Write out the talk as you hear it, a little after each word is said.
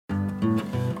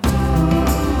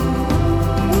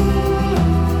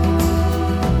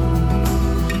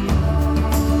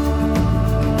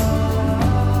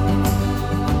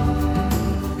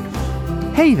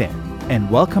Hey there, and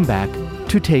welcome back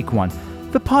to Take One,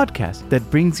 the podcast that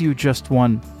brings you just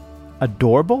one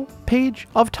adorable page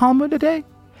of Talmud a day.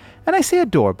 And I say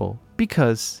adorable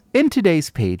because in today's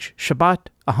page, Shabbat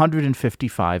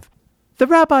 155, the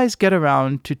rabbis get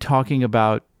around to talking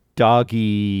about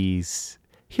doggies.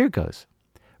 Here goes.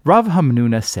 Rav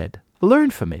Hamnuna said, "Learn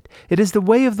from it. It is the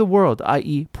way of the world,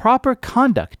 i.e., proper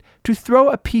conduct, to throw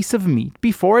a piece of meat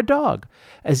before a dog,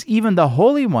 as even the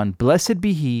Holy One, blessed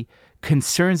be He,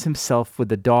 concerns himself with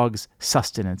the dog's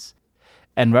sustenance."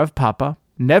 And Rav Papa,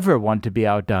 never one to be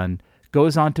outdone,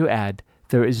 goes on to add,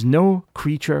 there is no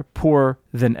creature poorer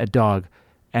than a dog,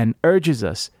 and urges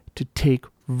us to take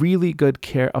really good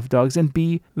care of dogs and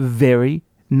be very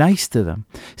nice to them.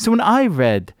 So when I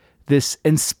read this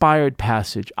inspired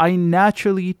passage, I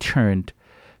naturally turned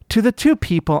to the two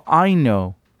people I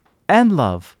know and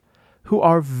love who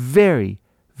are very,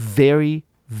 very,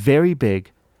 very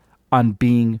big on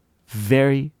being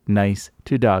very nice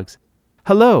to dogs.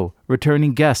 Hello,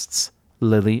 returning guests,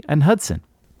 Lily and Hudson.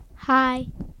 Hi.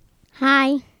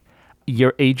 Hi.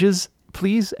 Your ages,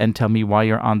 please, and tell me why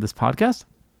you're on this podcast.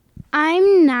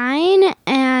 I'm 9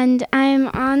 and I'm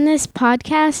on this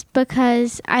podcast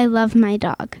because I love my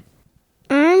dog.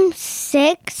 I'm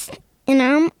 6 and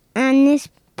I'm on this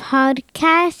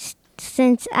podcast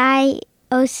since I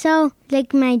also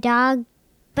like my dog,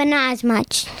 but not as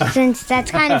much since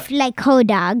that's kind of like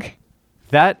co-dog.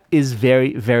 That is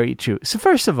very, very true. So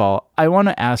first of all, I want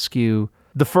to ask you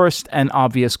the first and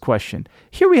obvious question.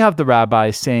 Here we have the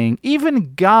rabbi saying,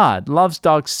 even God loves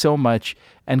dogs so much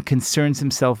and concerns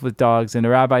himself with dogs. And the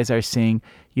rabbis are saying,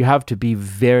 you have to be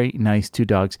very nice to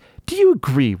dogs. Do you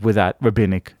agree with that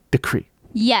rabbinic decree?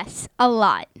 Yes, a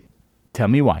lot. Tell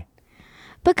me why.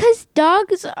 Because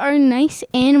dogs are nice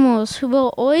animals who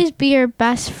will always be your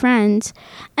best friends.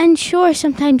 And sure,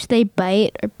 sometimes they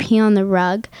bite or pee on the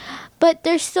rug, but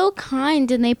they're still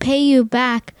kind and they pay you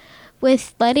back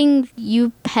with letting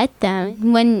you pet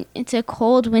them. When it's a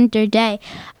cold winter day,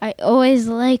 I always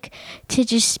like to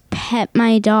just pet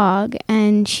my dog,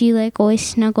 and she always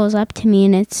snuggles up to me,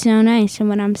 and it's so nice. And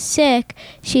when I'm sick,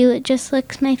 she just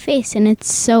licks my face, and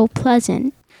it's so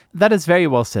pleasant. That is very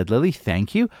well said, Lily.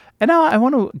 Thank you. And now I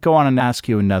want to go on and ask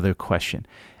you another question.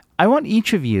 I want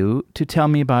each of you to tell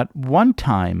me about one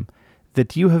time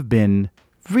that you have been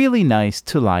really nice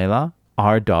to Lila,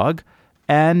 our dog,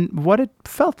 and what it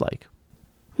felt like.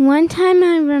 One time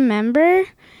I remember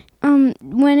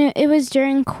when it was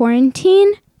during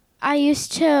quarantine, I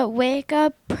used to wake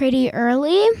up pretty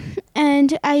early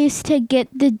and I used to get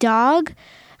the dog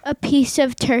a piece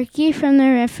of turkey from the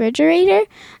refrigerator,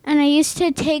 and I used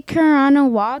to take her on a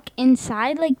walk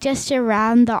inside, just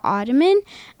around the ottoman,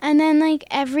 and then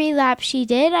every lap she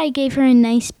did, I gave her a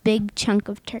nice big chunk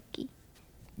of turkey.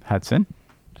 Hudson?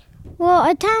 Well,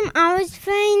 a time I was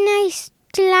very nice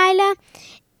to Lila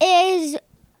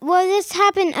this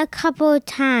happened a couple of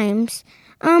times.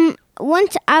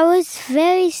 Once I was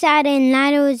very sad and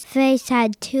Lila was very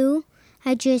sad too.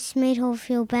 I just made her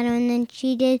feel better, and then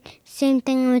she did the same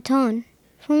thing in return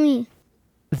for me.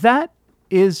 That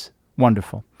is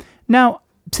wonderful. Now,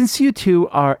 since you two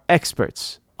are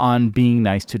experts on being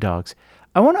nice to dogs,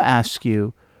 I want to ask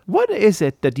you, what is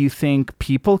it that you think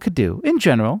people could do in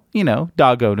general,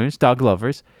 dog owners, dog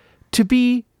lovers, to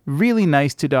be really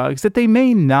nice to dogs that they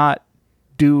may not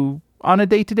do on a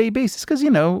day-to-day basis? Because,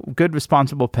 good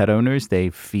responsible pet owners, they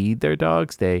feed their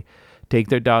dogs, they take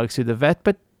their dogs to the vet,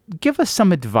 but give us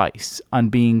some advice on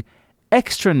being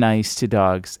extra nice to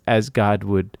dogs as God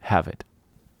would have it.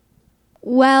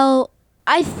 Well,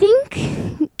 I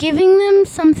think giving them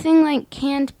something like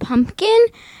canned pumpkin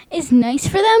is nice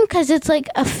for them because it's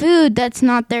a food that's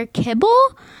not their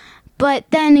kibble. But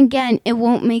then again, it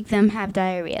won't make them have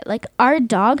diarrhea. Our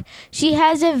dog, she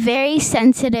has a very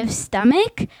sensitive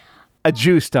stomach. A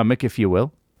Jew stomach, if you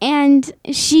will. And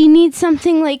she needs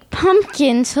something like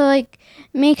pumpkin to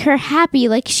make her happy.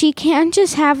 She can't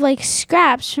just have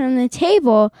scraps from the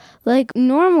table like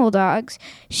normal dogs.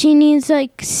 She needs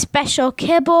special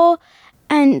kibble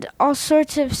and all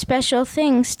sorts of special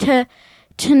things to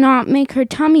not make her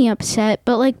tummy upset.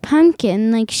 But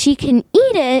pumpkin, she can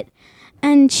eat it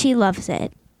and she loves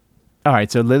it. All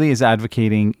right, so Lily is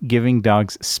advocating giving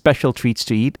dogs special treats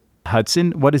to eat.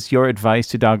 Hudson, what is your advice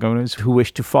to dog owners who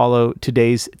wish to follow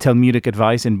today's Talmudic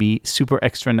advice and be super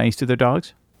extra nice to their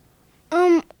dogs?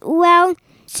 Well,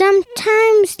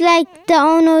 sometimes the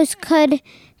owners could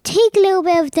take a little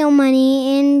bit of their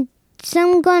money and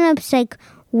some grown-ups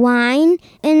wine,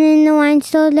 and in the wine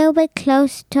store a little bit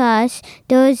close to us,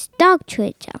 there was dog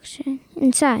treat section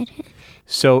inside.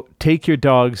 So take your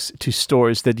dogs to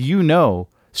stores that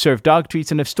serve dog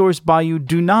treats, and if stores by you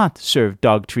do not serve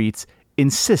dog treats,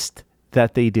 insist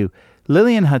that they do.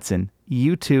 Lily and Hudson,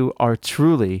 you two are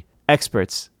truly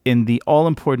experts in the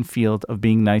all-important field of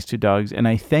being nice to dogs, and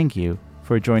I thank you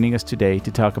for joining us today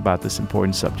to talk about this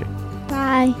important subject.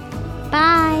 Bye.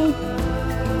 Bye.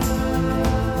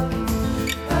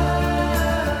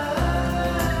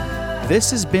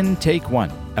 This has been Take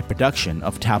One, a production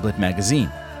of Tablet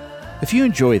Magazine. If you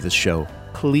enjoy this show,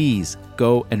 please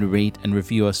go and rate and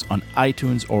review us on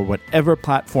iTunes or whatever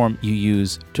platform you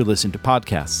use to listen to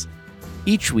podcasts.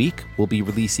 Each week, we'll be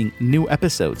releasing new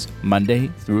episodes,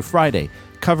 Monday through Friday,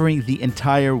 covering the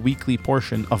entire weekly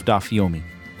portion of Daf Yomi.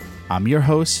 I'm your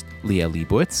host, Leah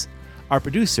Leibowitz. Our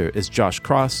producer is Josh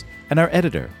Cross, and our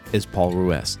editor is Paul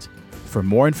Ruest. For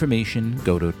more information,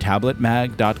 go to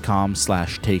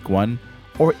tabletmag.com/takeone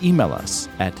or email us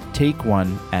at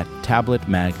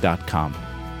takeone@tabletmag.com.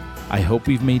 I hope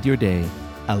we've made your day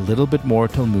a little bit more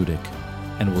Talmudic,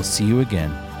 and we'll see you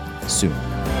again soon.